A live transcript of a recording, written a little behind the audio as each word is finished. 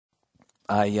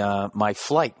my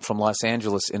flight from Los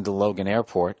Angeles into Logan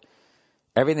Airport,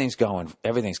 everything's going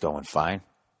fine,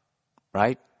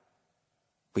 right?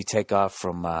 We take off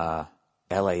from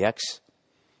LAX,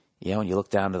 and you look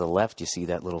down to the left, you see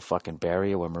that little fucking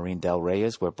barrier where Marine Del Rey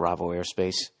is, where Bravo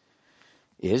Airspace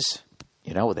is,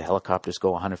 where the helicopters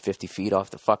go 150 feet off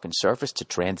the fucking surface to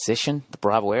transition the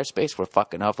Bravo Airspace. We're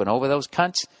fucking up and over those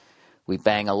cunts. We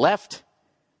bang a left.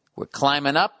 We're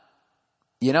climbing up.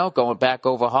 Going back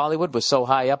over Hollywood. We're so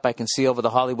high up I can see over the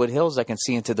Hollywood Hills. I can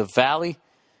see into the valley.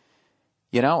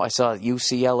 I saw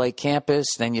UCLA campus.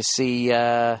 Then you see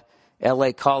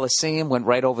LA Coliseum. Went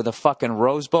right over the fucking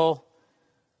Rose Bowl.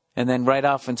 And then right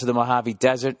off into the Mojave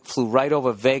Desert. Flew right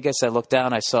over Vegas. I looked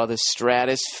down. I saw the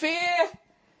stratosphere.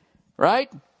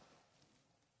 Right?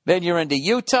 Then you're into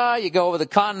Utah. You go over the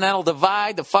Continental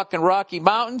Divide, the fucking Rocky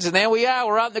Mountains. And there we are.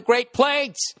 We're out in the Great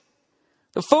Plains.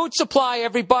 The food supply,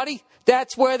 everybody.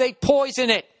 That's where they poison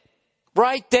it.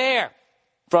 Right there.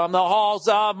 From the halls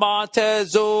of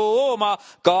Montezuma.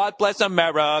 God bless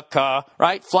America.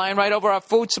 Right? Flying right over our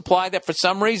food supply that for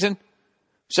some reason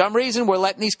we're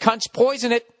letting these cunts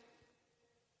poison it.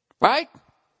 Right?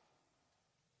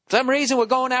 For some reason we're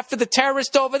going after the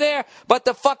terrorists over there, but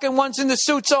the fucking ones in the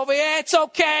suits over here, it's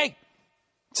okay.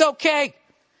 It's okay.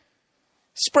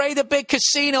 Spray the big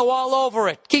casino all over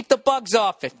it. Keep the bugs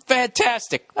off it.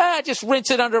 Fantastic. Just rinse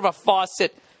it under a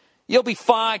faucet. You'll be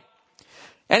fine.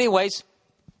 Anyways,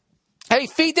 hey,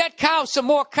 feed that cow some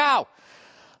more cow.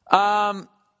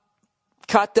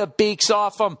 Cut the beaks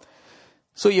off them.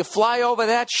 So you fly over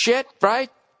that shit,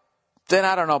 right? Then,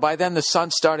 I don't know, by then the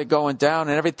sun started going down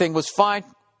and everything was fine.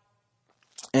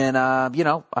 And, I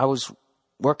was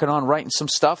working on writing some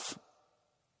stuff.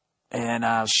 And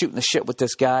I was shooting the shit with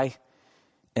this guy.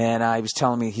 And he was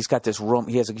telling me he's got this room.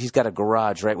 He's got a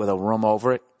garage, right, with a room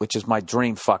over it, which is my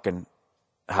dream fucking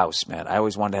house, man. I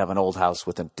always wanted to have an old house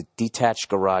with a detached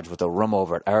garage with a room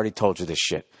over it. I already told you this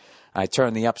shit. I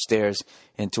turned the upstairs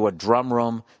into a drum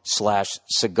room /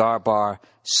 cigar bar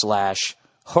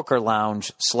 / hooker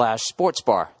lounge / sports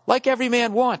bar, like every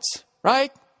man wants,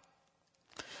 right?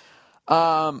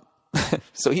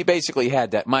 So he basically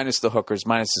had that, minus the hookers,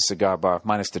 minus the cigar bar,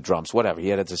 minus the drums, whatever. He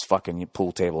had this fucking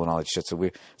pool table and all that shit. So we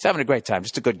was having a great time.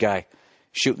 Just a good guy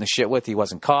shooting the shit with. He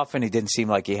wasn't coughing. He didn't seem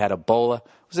like he had Ebola. It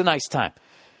was a nice time.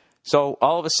 So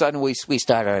all of a sudden we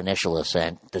start our initial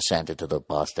descent into the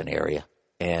Boston area.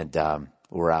 And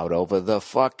we're out over the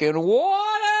fucking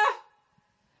water,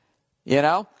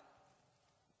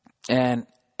 And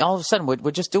all of a sudden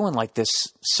we're just doing like this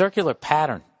circular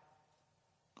pattern.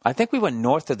 I think we went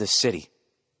north of the city,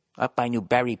 up by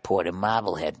Newburyport and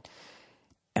Marblehead.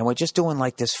 And we're just doing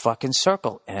like this fucking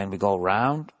circle. And we go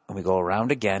around, and we go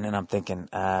around again. And I'm thinking,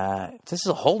 this is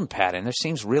a holding pattern. This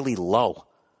seems really low.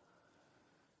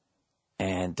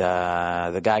 And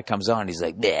the guy comes on, he's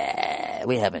like,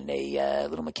 we're having a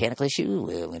little mechanical issue.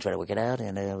 We're going to try to work it out,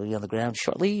 and we'll be on the ground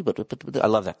shortly. But I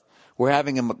love that. We're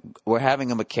having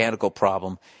a mechanical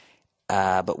problem.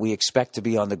 But we expect to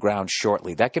be on the ground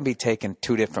shortly. That can be taken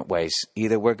two different ways.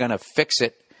 Either we're going to fix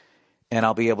it and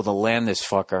I'll be able to land this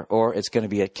fucker, or it's going to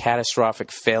be a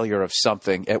catastrophic failure of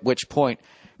something, at which point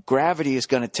gravity is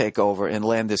going to take over and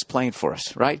land this plane for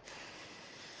us, right?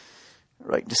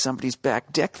 Right into somebody's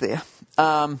back deck there.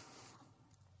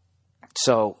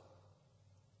 So,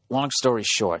 long story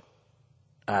short,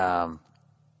 I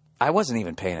wasn't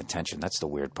even paying attention. That's the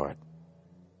weird part.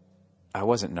 I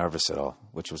wasn't nervous at all,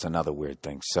 which was another weird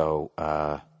thing. So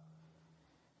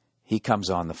he comes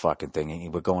on the fucking thing,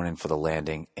 and we're going in for the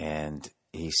landing, and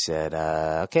he said,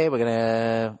 okay, we're going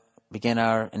to begin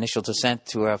our initial descent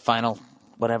to our final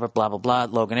whatever, blah, blah, blah,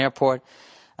 at Logan Airport.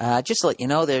 Just to let you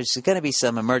know, there's going to be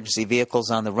some emergency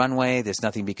vehicles on the runway. There's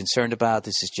nothing to be concerned about.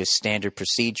 This is just standard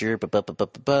procedure.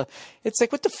 It's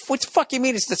like, what the fuck you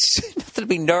mean? It's nothing to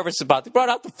be nervous about. They brought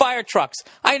out the fire trucks.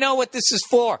 I know what this is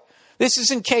for. This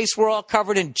is in case we're all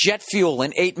covered in jet fuel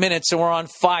in 8 minutes and we're on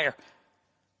fire.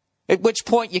 At which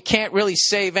point you can't really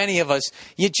save any of us.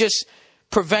 You're just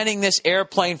preventing this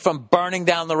airplane from burning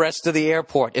down the rest of the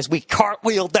airport as we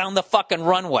cartwheel down the fucking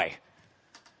runway.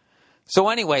 So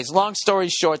anyways, long story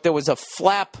short, there was a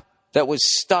flap that was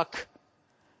stuck.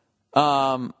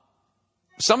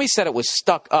 Somebody said it was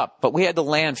stuck up, but we had to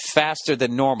land faster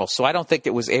than normal. So I don't think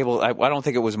it was I don't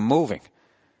think it was moving.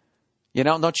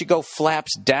 Don't you go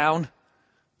flaps down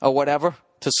or whatever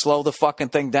to slow the fucking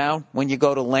thing down when you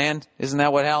go to land? Isn't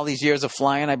that what all these years of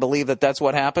flying? I believe that's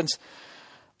what happens.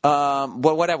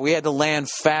 But whatever, we had to land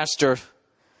faster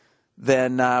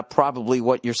than probably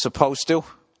what you're supposed to.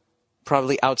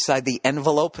 Probably outside the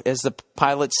envelope, as the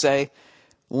pilots say.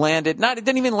 Landed. It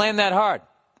didn't even land that hard.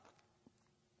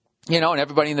 And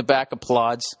everybody in the back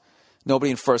applauds.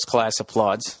 Nobody in first class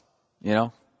applauds,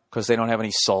 because they don't have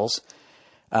any souls,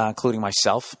 including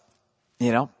myself,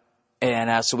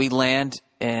 And so we land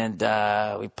and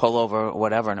we pull over or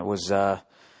whatever, and it was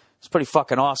pretty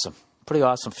fucking awesome. Pretty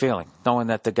awesome feeling, knowing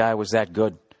that the guy was that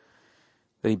good.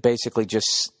 That he basically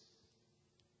just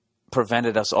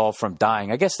prevented us all from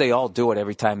dying. I guess they all do it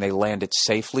every time they land it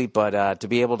safely, but to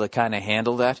be able to kind of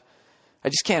handle that, I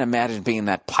just can't imagine being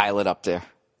that pilot up there.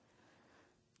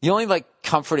 The only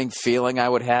comforting feeling I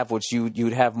would have was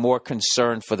you'd have more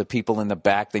concern for the people in the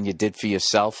back than you did for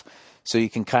yourself, so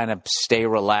you can kind of stay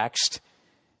relaxed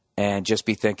and just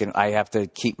be thinking, I have to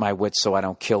keep my wits so I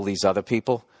don't kill these other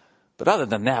people. But other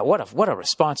than that, what a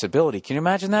responsibility. Can you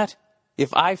imagine that?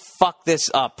 If I fuck this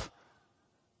up,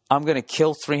 I'm going to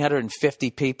kill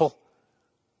 350 people,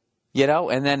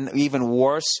 and then even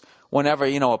worse, whenever,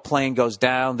 a plane goes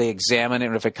down, they examine it,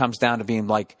 and if it comes down to being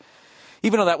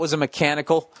even though that was a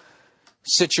mechanical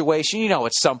situation,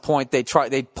 at some point they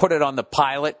put it on the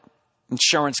pilot.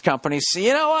 Insurance companies say,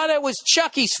 you know what, it was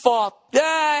Chucky's fault.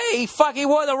 He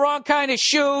wore the wrong kind of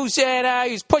shoes and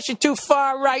he was pushing too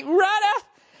far right, rudder.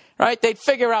 Right? They'd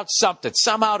figure out something,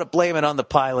 somehow to blame it on the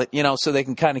pilot, so they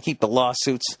can kind of keep the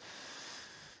lawsuits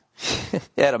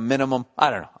at a minimum. I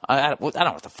don't know. I don't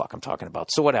know what the fuck I'm talking about.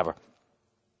 So whatever.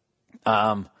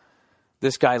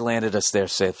 This guy landed us there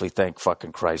safely, thank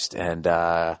fucking Christ. And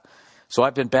so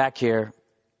I've been back here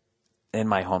in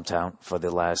my hometown for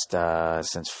the last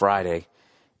since Friday,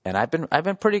 and I've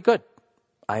been pretty good.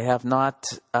 I have not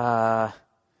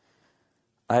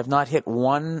hit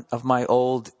one of my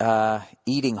old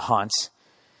eating haunts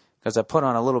because I put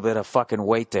on a little bit of fucking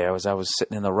weight there as I was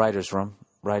sitting in the writer's room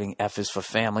writing F is for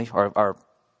Family, or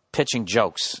pitching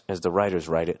jokes as the writers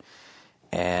write it.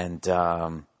 And,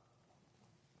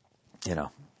 you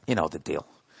know the deal.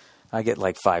 I get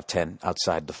 5'10"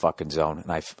 outside the fucking zone,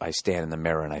 and I stand in the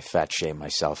mirror and I fat shame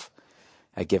myself.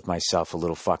 I give myself a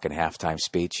little fucking halftime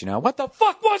speech, what the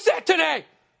fuck was that today?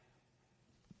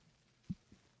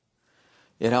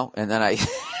 And then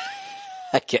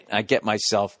I get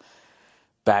myself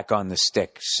back on the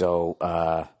stick. So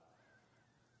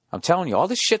I'm telling you, all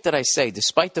this shit that I say,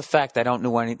 despite the fact I don't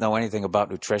know anything about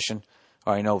nutrition,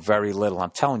 or I know very little,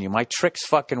 I'm telling you, my tricks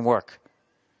fucking work.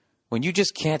 When you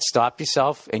just can't stop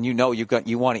yourself and you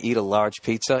want to eat a large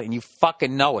pizza and you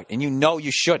fucking know it and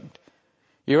you shouldn't.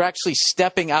 You're actually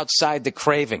stepping outside the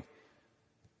craving.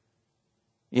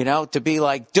 To be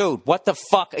like, dude, what the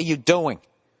fuck are you doing?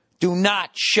 Do not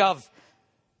shove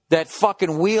that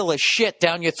fucking wheel of shit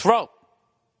down your throat.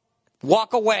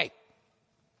 Walk away.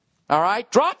 All right?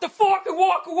 Drop the fork and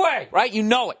walk away. Right? You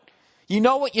know it. You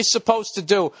know what you're supposed to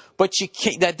do, but you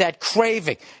can't, that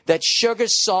craving, that sugar,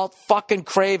 salt, fucking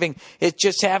craving, it's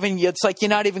like you're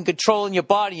not even controlling your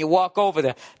body. You walk over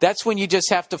there. That's when you just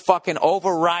have to fucking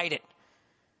override it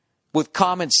with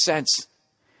common sense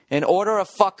and order a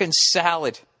fucking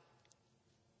salad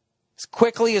as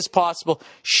quickly as possible.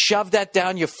 Shove that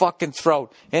down your fucking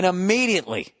throat, and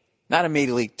not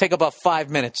immediately, take about 5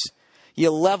 minutes.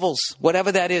 Your levels,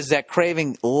 whatever that is, that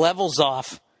craving levels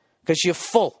off because you're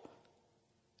full.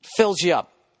 Fills you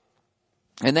up.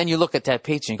 And then you look at that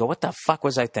pizza and you go, what the fuck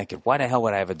was I thinking? Why the hell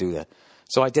would I ever do that?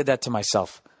 So I did that to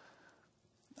myself.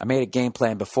 I made a game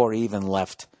plan before I even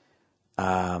left.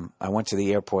 I went to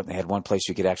the airport and they had one place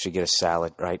you could actually get a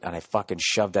salad, right? And I fucking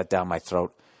shoved that down my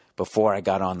throat before I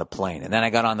got on the plane. And then I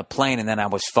got on the plane and then I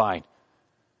was fine.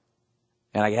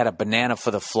 And I had a banana for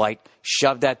the flight,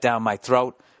 shoved that down my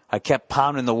throat. I kept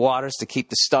pounding the waters to keep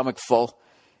the stomach full.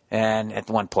 And at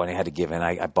one point, I had to give in.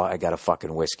 I got a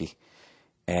fucking whiskey.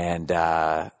 And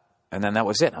then that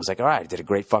was it. I was like, all right, I did a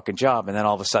great fucking job. And then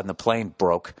all of a sudden, the plane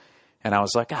broke. And I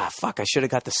was like, fuck, I should have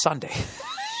got the sundae.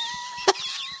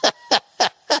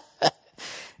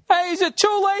 Hey, is it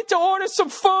too late to order some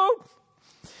food?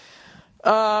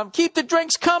 Keep the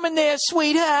drinks coming there,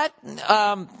 sweetheart.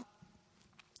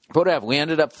 Whatever. We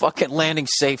ended up fucking landing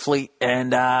safely.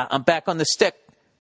 And I'm back on the stick.